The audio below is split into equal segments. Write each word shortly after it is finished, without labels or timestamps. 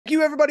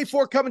you, everybody,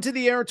 for coming to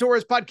the Aaron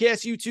Torres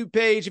Podcast YouTube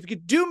page. If you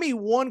could do me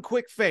one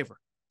quick favor,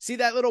 see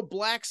that little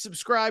black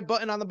subscribe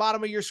button on the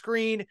bottom of your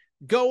screen?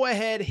 Go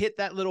ahead, hit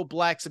that little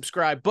black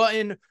subscribe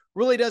button.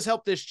 Really does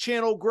help this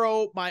channel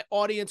grow, my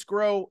audience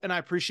grow, and I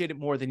appreciate it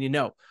more than you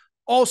know.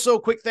 Also,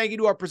 quick thank you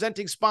to our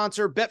presenting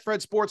sponsor,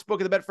 Betfred Sportsbook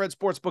and the Betfred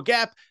Sportsbook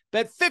app.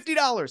 Bet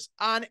 $50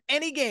 on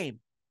any game.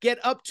 Get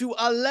up to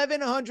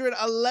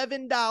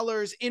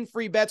 $1,111 in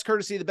free bets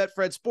courtesy of the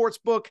Betfred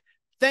Sportsbook.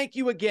 Thank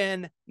you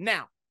again.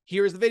 Now,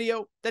 here's the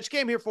video that you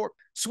came here for.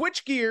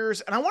 Switch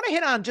gears, and I want to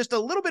hit on just a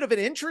little bit of an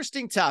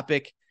interesting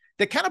topic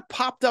that kind of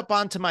popped up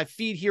onto my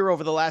feed here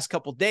over the last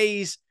couple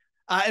days.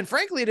 And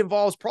frankly, it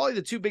involves probably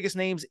the two biggest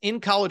names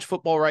in college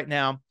football right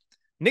now.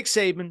 Nick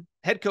Saban,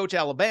 head coach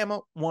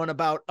Alabama, won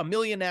about 1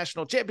 million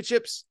national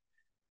championships,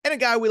 and a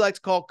guy we like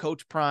to call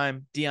Coach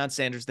Prime, Deion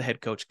Sanders, the head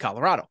coach of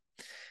Colorado.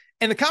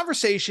 And the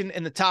conversation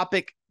and the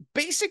topic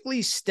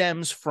basically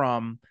stems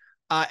from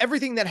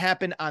everything that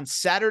happened on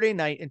Saturday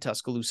night in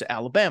Tuscaloosa,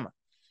 Alabama.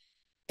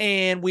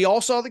 And we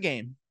all saw the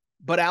game,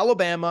 but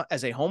Alabama,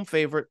 as a home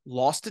favorite,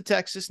 lost to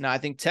Texas. Now, I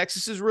think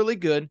Texas is really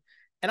good,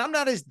 and I'm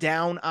not as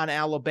down on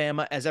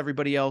Alabama as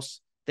everybody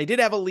else. They did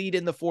have a lead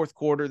in the fourth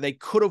quarter. They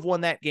could have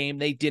won that game.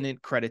 They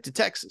didn't. Credit to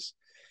Texas.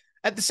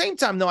 At the same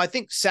time, though, I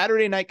think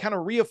Saturday night kind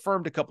of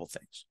reaffirmed a couple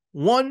things.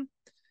 One,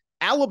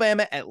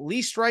 Alabama, at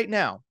least right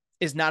now,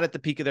 is not at the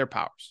peak of their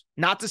powers.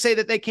 Not to say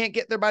that they can't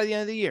get there by the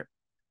end of the year,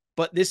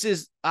 but this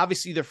is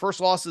obviously their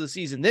first loss of the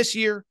season this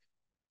year,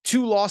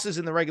 2 losses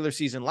in the regular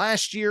season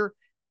last year,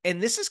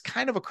 and this is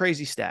kind of a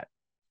crazy stat.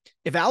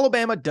 If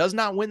Alabama does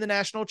not win the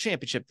national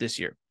championship this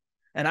year,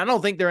 and I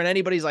don't think they're in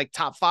anybody's like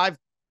top 5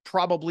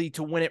 probably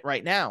to win it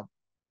right now,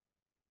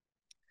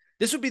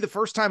 this would be the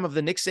first time of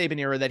the Nick Saban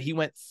era that he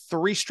went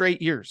 3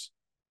 straight years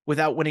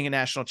without winning a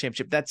national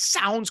championship. That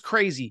sounds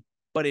crazy,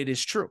 but it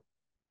is true.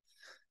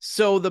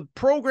 So the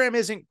program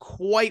isn't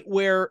quite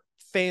where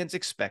fans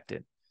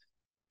expected.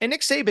 And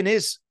Nick Saban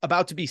is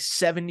about to be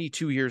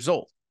 72 years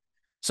old.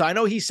 So I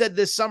know he said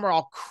this summer,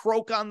 I'll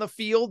croak on the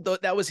field.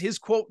 That was his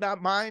quote,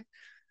 not mine.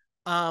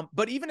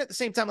 But even at the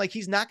same time, like,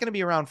 he's not going to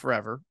be around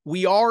forever.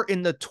 We are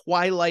in the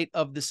twilight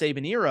of the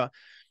Saban era.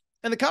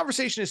 And the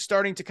conversation is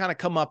starting to kind of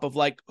come up of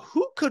like,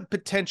 who could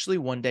potentially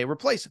one day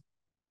replace him?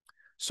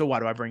 So why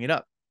do I bring it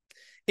up?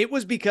 It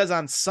was because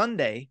on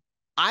Sunday,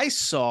 I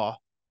saw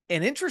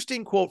an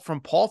interesting quote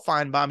from Paul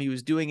Feinbaum. He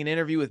was doing an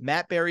interview with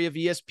Matt Berry of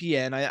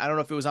ESPN. I don't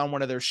know if it was on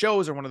one of their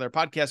shows or one of their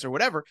podcasts or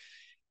whatever.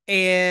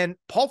 And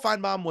Paul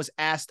Feinbaum was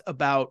asked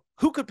about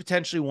who could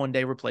potentially one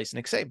day replace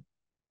Nick Saban.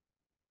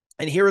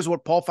 And here is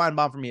what Paul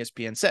Feinbaum from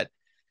ESPN said.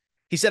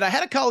 He said, I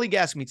had a colleague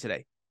ask me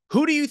today,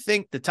 who do you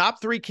think the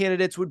top 3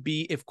 candidates would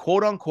be if,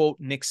 quote unquote,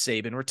 Nick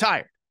Saban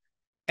retired?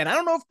 And I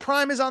don't know if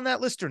Prime is on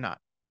that list or not,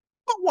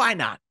 but why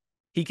not?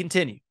 He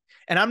continued.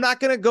 And I'm not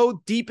going to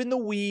go deep in the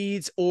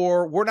weeds,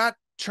 or we're not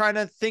trying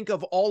to think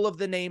of all of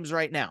the names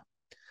right now.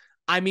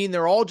 I mean,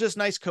 they're all just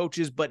nice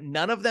coaches, but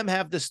none of them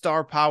have the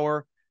star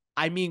power.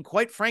 I mean,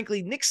 quite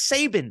frankly, Nick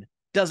Saban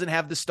doesn't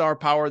have the star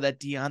power that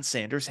Deion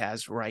Sanders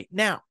has right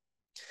now.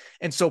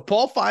 And so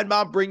Paul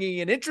Feinbaum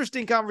bringing an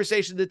interesting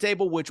conversation to the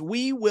table, which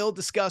we will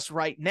discuss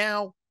right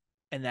now,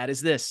 and that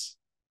is this.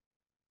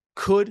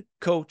 Could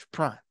Coach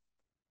Prime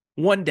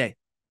one day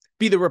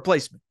be the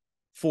replacement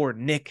for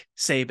Nick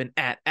Saban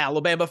at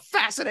Alabama?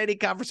 Fascinating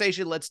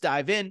conversation. Let's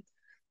dive in.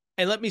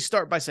 And let me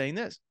start by saying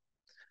this.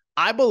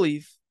 I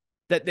believe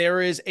that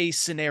there is a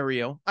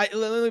scenario. Let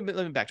me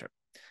backtrack.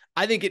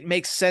 I think it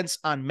makes sense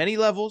on many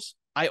levels.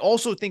 I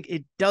also think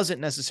it doesn't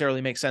necessarily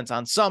make sense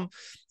on some.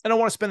 And I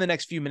want to spend the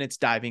next few minutes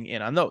diving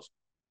in on those.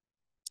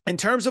 In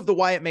terms of the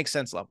why it makes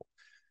sense level.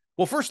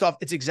 Well, first off,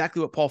 it's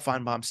exactly what Paul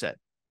Feinbaum said.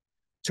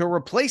 To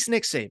replace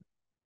Nick Saban,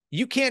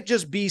 you can't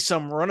just be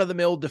some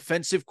run-of-the-mill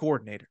defensive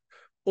coordinator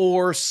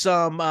or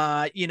some,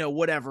 an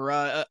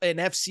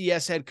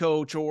FCS head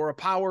coach or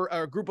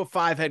a group of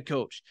 5 head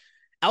coach.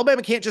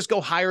 Alabama can't just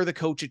go hire the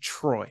coach at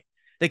Troy.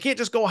 They can't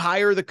just go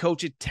hire the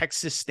coach at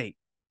Texas State.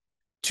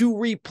 To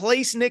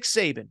replace Nick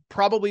Saban,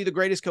 probably the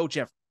greatest coach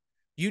ever,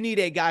 you need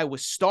a guy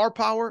with star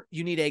power,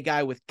 you need a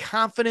guy with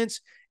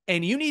confidence,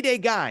 and you need a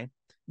guy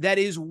that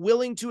is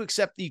willing to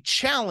accept the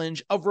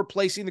challenge of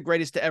replacing the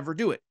greatest to ever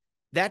do it.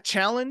 That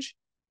challenge,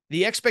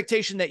 the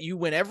expectation that you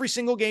win every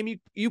single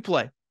game you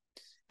play,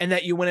 and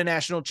that you win a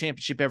national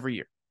championship every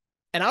year.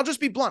 And I'll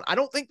just be blunt. I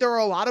don't think there are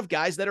a lot of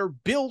guys that are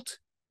built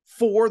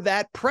for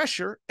that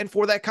pressure and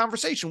for that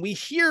conversation. We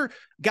hear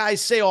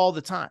guys say all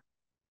the time,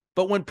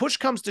 but when push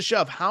comes to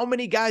shove, how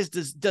many guys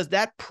does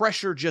that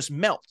pressure just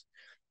melt?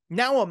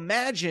 Now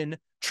imagine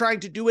trying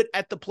to do it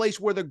at the place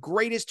where the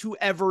greatest who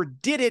ever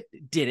did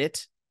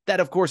it. That,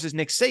 of course, is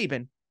Nick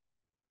Saban.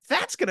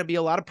 That's going to be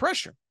a lot of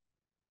pressure.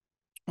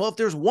 Well, if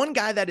there's one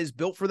guy that is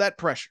built for that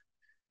pressure,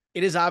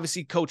 it is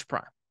obviously Coach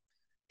Prime.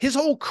 His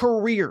whole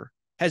career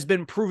has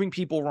been proving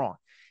people wrong.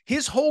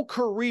 His whole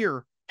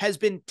career has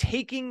been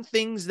taking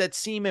things that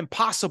seem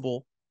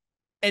impossible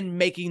and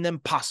making them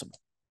possible.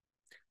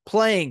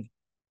 Playing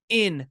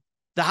in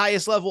the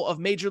highest level of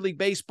Major League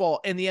Baseball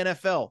and the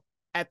NFL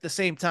at the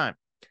same time.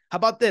 How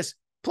about this?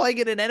 playing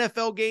in an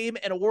NFL game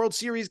and a World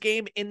Series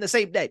game in the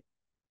same day.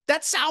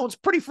 That sounds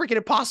pretty freaking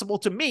impossible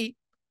to me.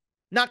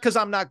 Not because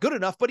I'm not good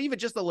enough, but even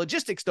just the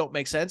logistics don't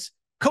make sense.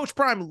 Coach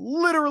Prime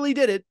literally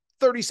did it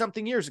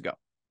 30-something years ago.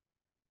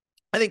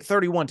 I think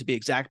 31 to be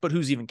exact, but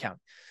who's even counting?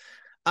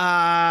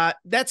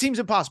 That seems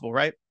impossible,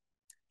 right?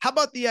 How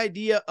about the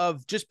idea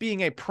of just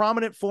being a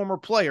prominent former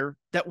player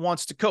that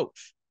wants to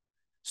coach?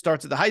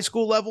 Starts at the high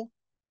school level,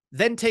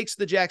 then takes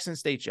the Jackson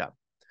State job.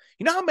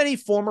 You know how many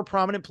former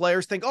prominent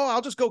players think, oh,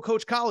 I'll just go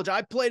coach college.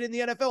 I played in the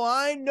NFL.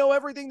 I know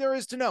everything there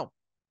is to know.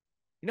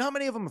 You know how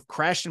many of them have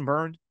crashed and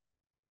burned?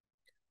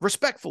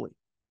 Respectfully,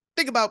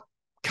 think about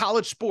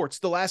college sports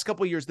the last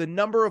couple of years, the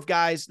number of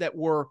guys that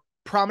were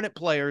prominent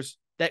players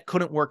that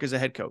couldn't work as a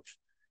head coach.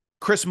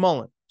 Chris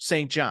Mullen,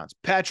 St. John's,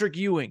 Patrick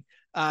Ewing,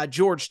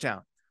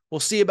 Georgetown. We'll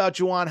see about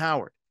Juwan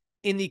Howard.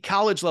 In the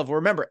college level,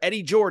 remember,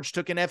 Eddie George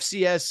took an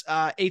FCS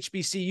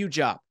HBCU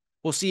job.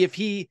 We'll see if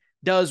he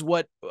does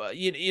what,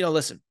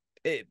 listen,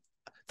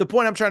 the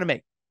point I'm trying to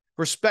make,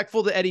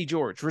 respectful to Eddie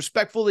George,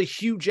 respectful to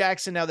Hugh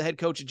Jackson, now the head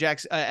coach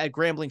at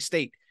Grambling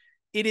State.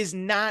 It is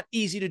not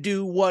easy to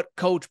do what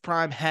Coach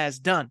Prime has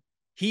done.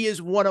 He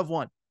is one of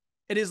one.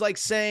 It is like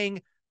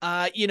saying,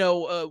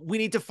 we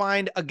need to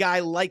find a guy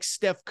like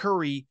Steph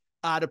Curry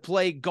to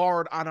play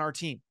guard on our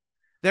team.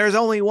 There's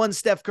only one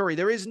Steph Curry.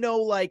 There is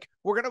no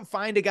we're going to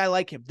find a guy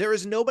like him. There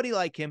is nobody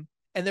like him,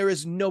 and there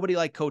is nobody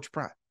like Coach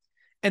Prime.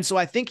 And so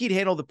I think he'd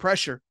handle the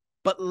pressure,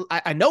 but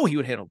I know he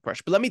would handle the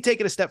pressure. But let me take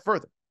it a step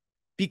further,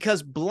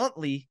 because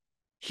bluntly,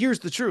 here's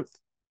the truth.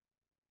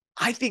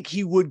 I think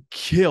he would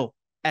kill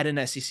at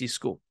an SEC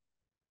school.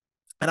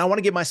 And I want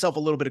to give myself a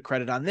little bit of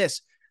credit on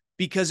this,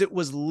 because it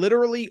was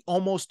literally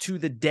almost to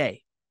the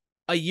day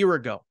a year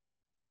ago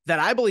that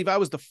I believe I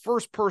was the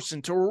first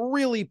person to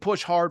really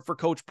push hard for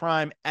Coach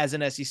Prime as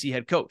an SEC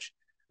head coach.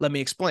 Let me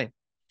explain.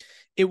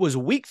 It was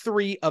week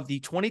 3 of the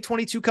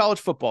 2022 college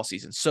football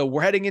season. So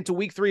we're heading into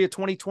week 3 of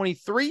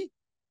 2023.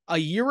 A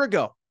year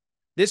ago,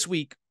 this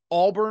week,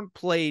 Auburn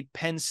played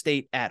Penn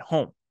State at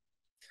home.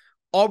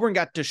 Auburn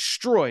got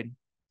destroyed.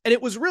 And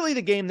it was really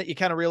the game that you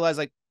kind of realize,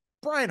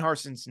 Brian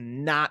Harsin's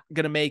not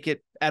going to make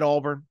it at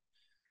Auburn.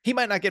 He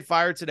might not get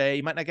fired today.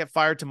 He might not get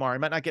fired tomorrow. He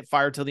might not get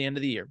fired till the end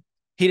of the year.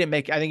 He didn't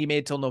make it. I think he made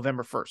it till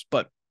November 1st,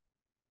 but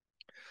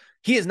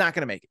he is not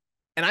going to make it.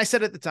 And I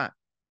said at the time,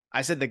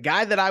 I said the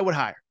guy that I would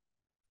hire,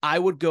 I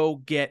would go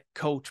get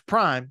Coach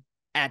Prime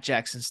at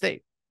Jackson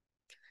State.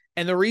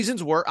 And the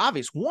reasons were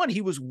obvious. 1,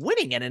 he was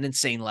winning at an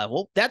insane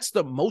level. That's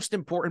the most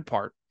important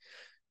part.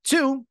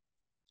 2,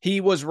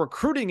 he was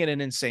recruiting at an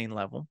insane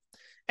level.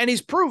 And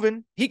he's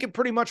proven he can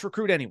pretty much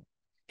recruit anyone.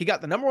 He got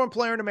the number 1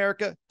 player in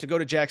America to go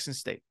to Jackson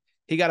State.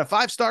 He got a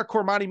 5-star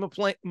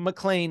Cormani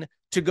McClain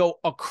to go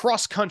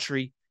across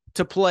country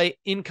to play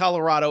in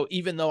Colorado,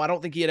 even though I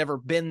don't think he had ever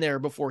been there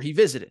before he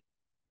visited.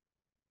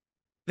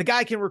 The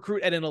guy can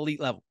recruit at an elite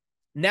level.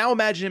 Now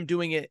imagine him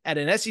doing it at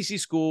an SEC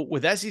school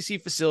with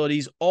SEC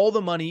facilities, all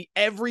the money,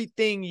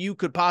 everything you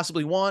could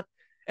possibly want.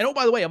 And oh,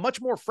 by the way, a much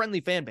more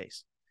friendly fan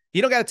base.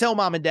 You don't got to tell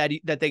mom and dad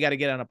that they got to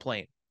get on a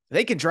plane.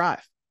 They can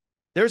drive.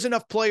 There's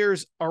enough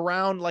players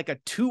around a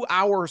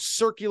 2-hour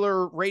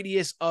circular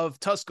radius of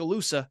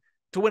Tuscaloosa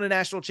to win a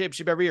national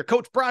championship every year.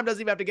 Coach Prime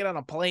doesn't even have to get on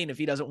a plane if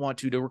he doesn't want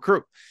to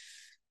recruit.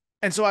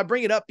 And so I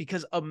bring it up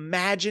because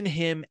imagine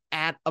him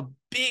at a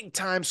big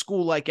time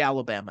school like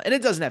Alabama. And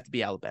it doesn't have to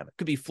be Alabama. It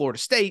could be Florida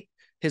State,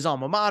 his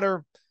alma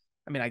mater.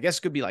 I mean, I guess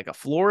it could be a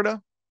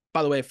Florida.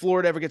 By the way, if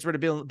Florida ever gets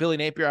rid of Billy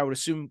Napier, I would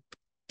assume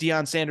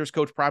Deion Sanders,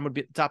 Coach Prime would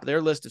be at the top of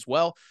their list as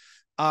well.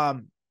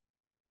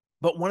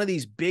 But one of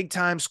these big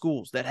time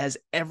schools that has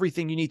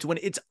everything you need to win.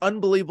 It's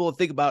unbelievable to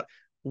think about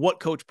what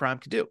Coach Prime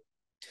could do.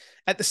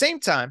 At the same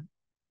time,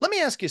 let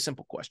me ask you a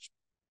simple question.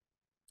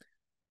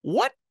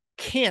 What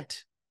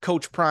can't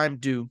Coach Prime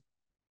do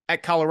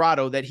at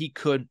Colorado that he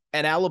could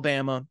at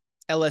Alabama,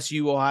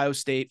 LSU, Ohio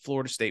State,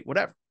 Florida State,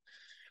 whatever?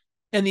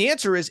 And the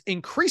answer is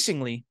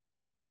increasingly,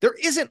 there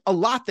isn't a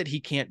lot that he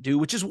can't do,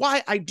 which is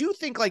why I do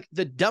think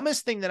the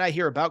dumbest thing that I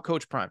hear about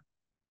Coach Prime,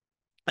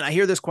 and I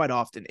hear this quite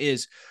often,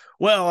 is,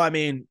 well, I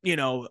mean,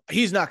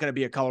 he's not going to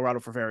be at Colorado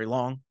for very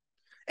long.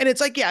 And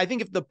it's yeah, I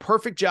think if the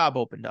perfect job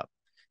opened up,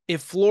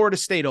 if Florida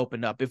State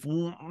opened up, if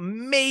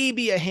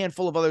maybe a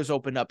handful of others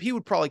opened up, he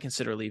would probably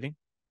consider leaving.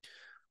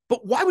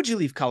 But why would you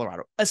leave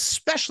Colorado,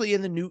 especially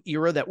in the new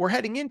era that we're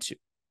heading into?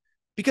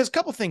 Because a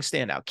couple things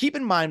stand out. Keep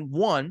in mind,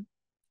 1,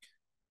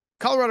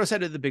 Colorado's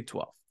headed to the Big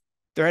 12.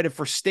 They're headed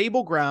for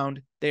stable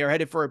ground. They are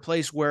headed for a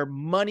place where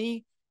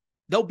money,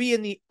 they'll be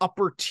in the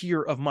upper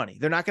tier of money.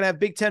 They're not going to have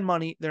Big 10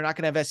 money. They're not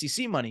going to have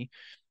SEC money.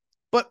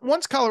 But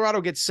once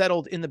Colorado gets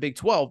settled in the Big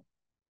 12,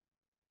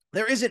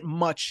 there isn't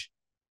much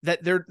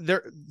that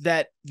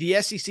that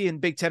the SEC and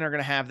Big 10 are going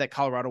to have that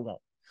Colorado won't.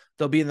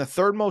 They'll be in the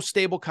 3rd most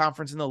stable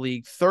conference in the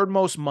league, 3rd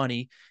most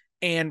money,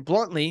 and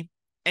bluntly,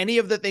 any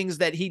of the things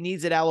that he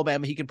needs at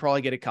Alabama, he can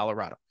probably get at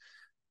Colorado.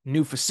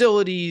 New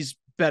facilities,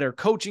 better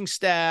coaching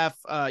staff,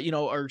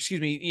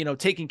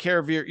 taking care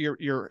of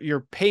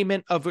your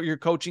payment of your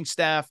coaching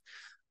staff,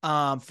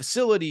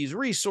 facilities,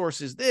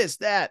 resources, this,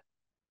 that.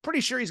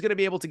 pretty sure he's going to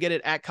be able to get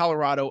it at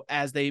Colorado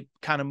as they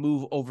kind of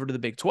move over to the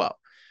Big 12.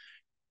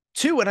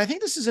 2, and I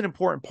think this is an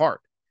important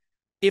part.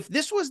 If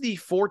this was the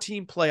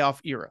 4-team playoff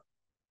era,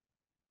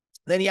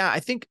 then yeah, I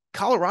think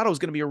Colorado is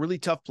going to be a really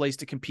tough place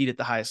to compete at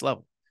the highest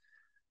level.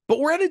 But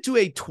we're headed to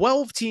a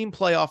 12-team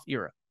playoff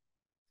era,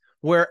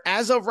 where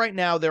as of right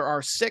now, there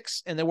are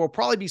 6, and there will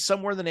probably be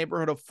somewhere in the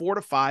neighborhood of 4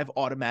 to 5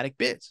 automatic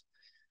bids.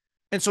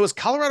 And so as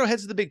Colorado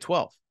heads to the Big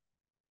 12,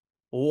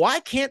 why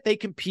can't they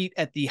compete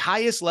at the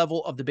highest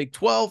level of the Big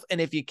 12?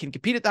 And if you can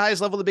compete at the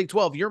highest level of the Big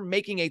 12, you're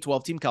making a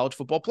 12-team college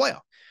football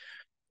playoff.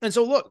 And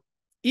so look,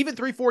 even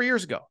 3-4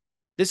 years ago,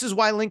 this is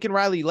why Lincoln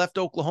Riley left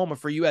Oklahoma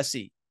for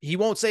USC. He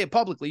won't say it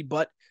publicly,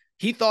 but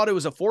he thought it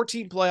was a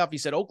 4-team playoff. He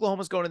said,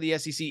 Oklahoma's going to the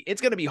SEC.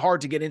 It's going to be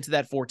hard to get into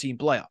that 4-team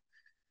playoff.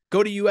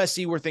 Go to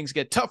USC where things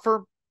get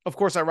tougher. Of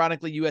course,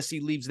 ironically,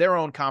 USC leaves their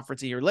own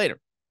conference a year later.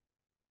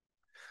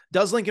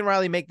 Does Lincoln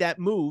Riley make that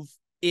move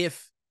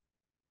if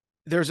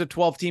there's a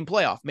 12-team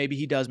playoff? Maybe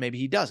he does, maybe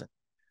he doesn't.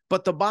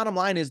 But the bottom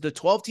line is the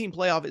 12-team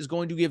playoff is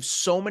going to give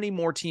so many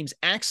more teams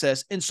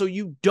access, and so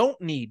you don't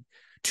need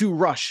to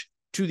rush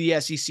to the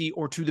SEC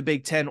or to the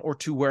Big Ten or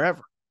to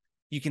wherever.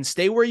 You can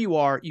stay where you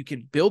are. You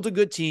can build a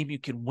good team. You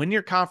can win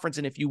your conference.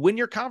 And if you win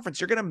your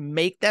conference, you're going to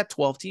make that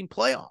 12-team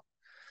playoff.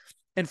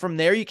 And from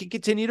there, you can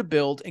continue to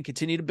build and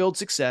continue to build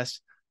success.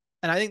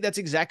 And I think that's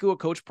exactly what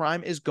Coach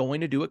Prime is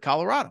going to do at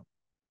Colorado.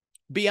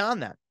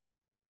 Beyond that,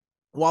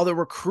 while the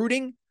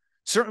recruiting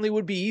certainly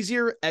would be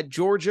easier at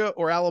Georgia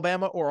or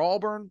Alabama or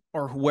Auburn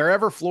or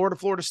wherever,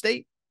 Florida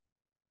State,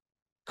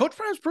 Coach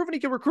Prime's proven he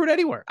can recruit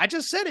anywhere. I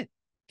just said it.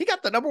 He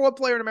got the number 1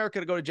 player in America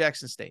to go to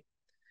Jackson State.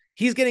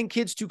 He's getting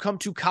kids to come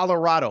to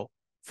Colorado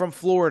from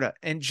Florida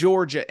and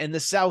Georgia and the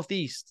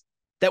Southeast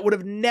that would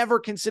have never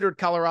considered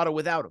Colorado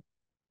without him.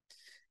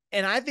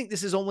 And I think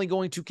this is only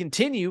going to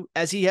continue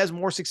as he has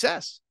more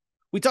success.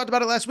 We talked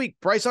about it last week.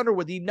 Bryce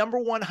Underwood, the number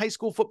 1 high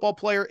school football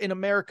player in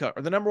America,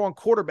 or the number 1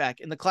 quarterback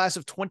in the class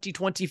of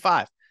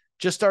 2025,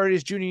 just started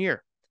his junior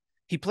year.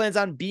 He plans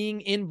on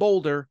being in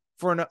Boulder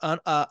for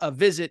a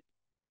visit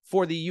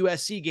for the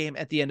USC game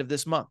at the end of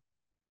this month.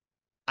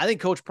 I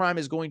think Coach Prime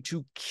is going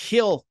to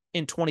kill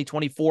in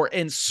 2024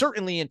 and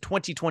certainly in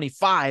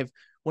 2025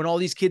 when all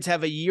these kids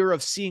have a year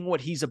of seeing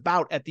what he's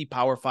about at the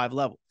Power 5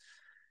 level.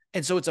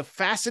 And so it's a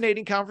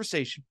fascinating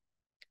conversation.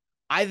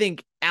 I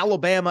think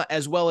Alabama,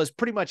 as well as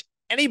pretty much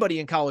anybody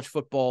in college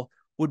football,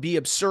 would be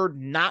absurd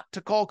not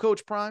to call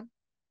Coach Prime.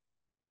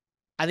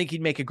 I think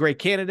he'd make a great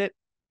candidate.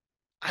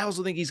 I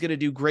also think he's going to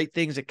do great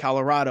things at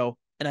Colorado,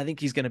 and I think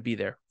he's going to be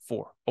there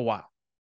for a while.